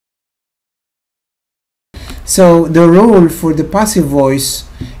So the rule for the passive voice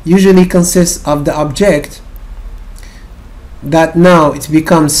usually consists of the object that now it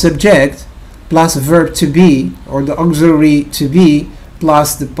becomes subject plus verb to be, or the auxiliary to be,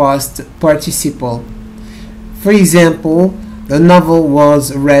 plus the past participle. For example, the novel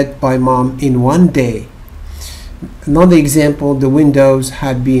was read by mom in one day. Another example, the windows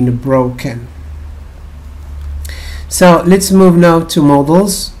had been broken. So let's move now to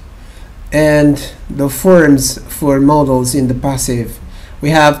modals and the forms for modals in the passive. We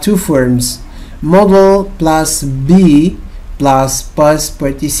have two forms, modal plus be plus past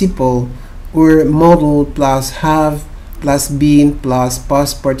participle, or modal plus have plus been plus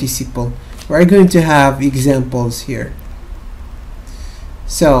past participle. We're going to have examples here.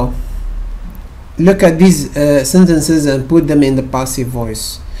 So look at these sentences and put them in the passive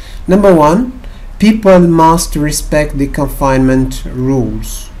voice. Number one, people must respect the confinement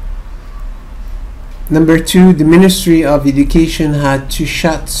rules. Number two, the Ministry of Education had to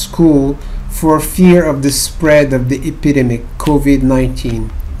shut school for fear of the spread of the epidemic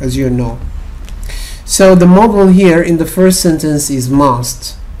COVID-19, as you know. So the modal here in the first sentence is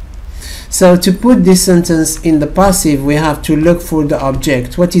must. So to put this sentence in the passive, we have to look for the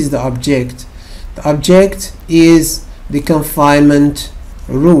object. What is the object? The object is the confinement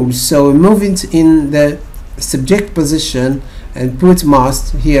rules. So we move it in the subject position and put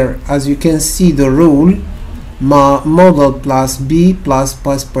must here. As you can see, the rule modal plus be plus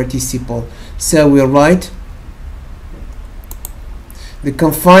past participle. So we write the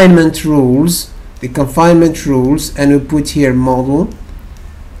confinement rules, and we put here modal,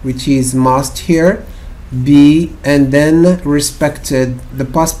 which is must here, be, and then respected, the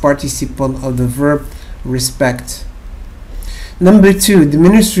past participle of the verb respect. Number two, the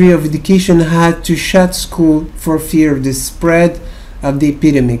Ministry of Education had to shut school for fear of the spread of the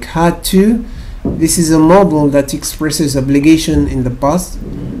epidemic. Had to, this is a modal that expresses obligation in the past,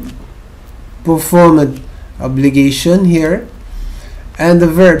 performed obligation here, and the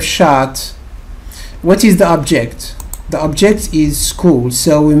verb shut. What is the object? The object is school,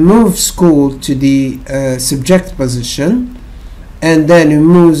 so we move school to the subject position, and then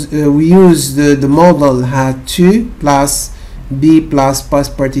we use the modal had to plus be plus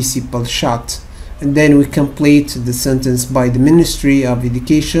past participle shut, and then we complete the sentence by the Ministry of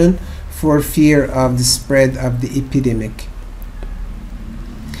Education for fear of the spread of the epidemic.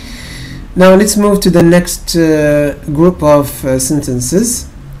 Now let's move to the next group of sentences.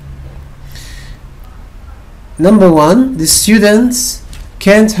 Number one, the students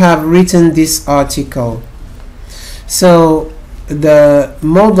can't have written this article. So the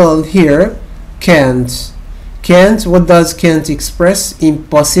modal here, can't. Can't, what does can't express?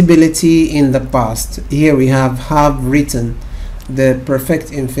 Impossibility in the past. Here we have written, the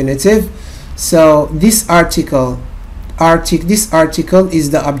perfect infinitive. So this article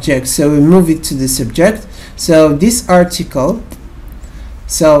is the object, so we move it to the subject. So this article,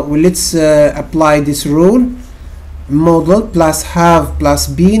 so let's apply this rule, modal plus have plus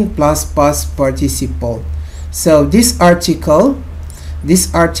been plus past participle. So this article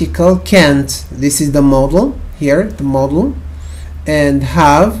can't, this is the modal here, the modal, and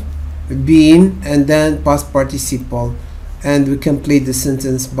have, been, and then past participle, and we complete the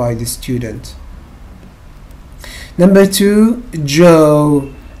sentence by the student. Number two,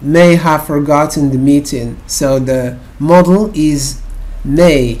 Joe may have forgotten the meeting. So the modal is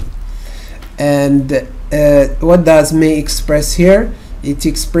may, and what does may express here? It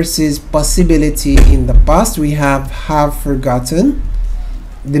expresses possibility in the past. We have forgotten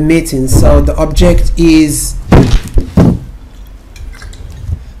the meeting. So the object is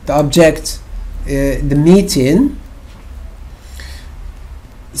the meeting.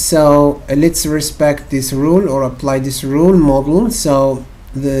 So let's respect this rule or apply this rule, modal. So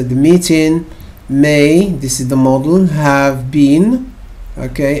the meeting may, this is the modal, have been,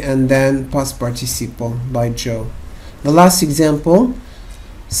 okay, and then past participle by Joe. The last example,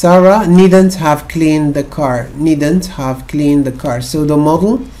 Sarah needn't have cleaned the car. Needn't have cleaned the car. So the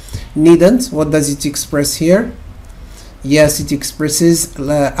modal needn't, what does it express here? Yes, it expresses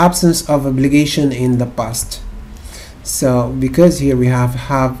the absence of obligation in the past. So because here we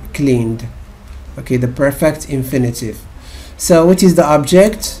have cleaned, okay, the perfect infinitive. So what is the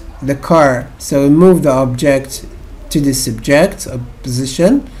object? The car. So we move the object to the subject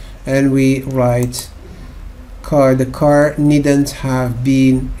position, and we write car. The car needn't have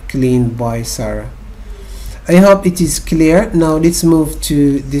been cleaned by Sarah. I hope it is clear. Now let's move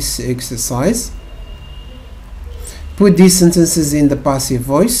to this exercise. Put these sentences in the passive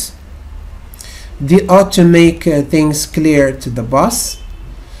voice. They ought to make things clear to the boss.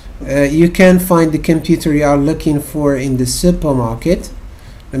 You can find the computer you are looking for in the supermarket.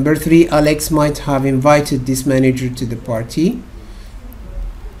 Number 3, Alex might have invited this manager to the party.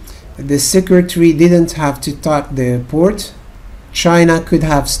 The secretary didn't have to type the report. China could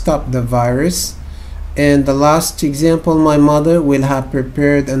have stopped the virus. And the last example, my mother will have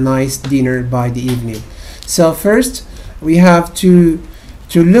prepared a nice dinner by the evening. So first, we have to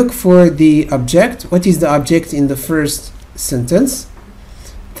look for the object. What is the object in the first sentence?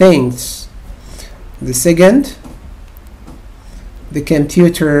 Things. The second, the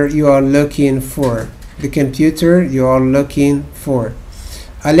computer you are looking for. The computer you are looking for.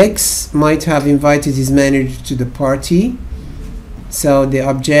 Alex might have invited his manager to the party, so the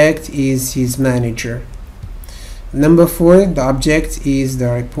object is his manager. Number 4, the object is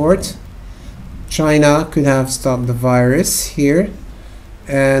the report. China could have stopped the virus here.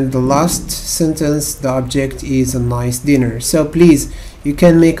 And the last sentence, the object is a nice dinner. So please, you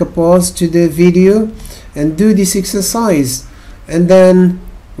can make a pause to the video and do this exercise, and then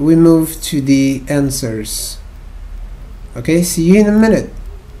we move to the answers. Okay, see you in a minute.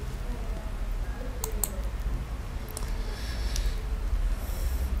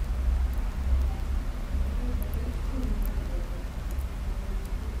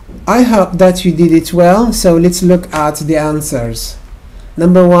 I hope that you did it well, so let's look at the answers.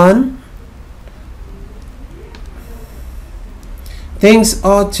 Number 1, things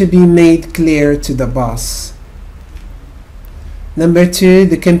ought to be made clear to the boss. Number 2,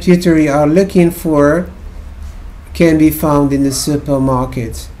 the computer you are looking for can be found in the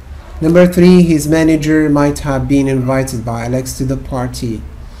supermarket. Number 3, his manager might have been invited by Alex to the party.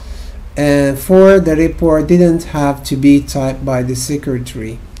 And 4, the report didn't have to be typed by the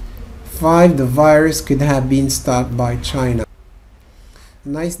secretary. 5, the virus could have been stopped by China. A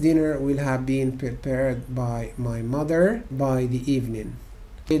nice dinner will have been prepared by my mother by the evening.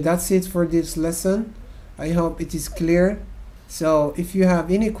 Okay, that's it for this lesson. I hope it is clear. So if you have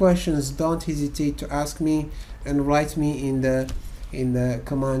any questions, don't hesitate to ask me and write me in the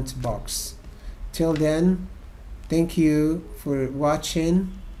comment box. Till then, thank you for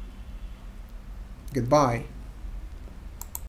watching. Goodbye.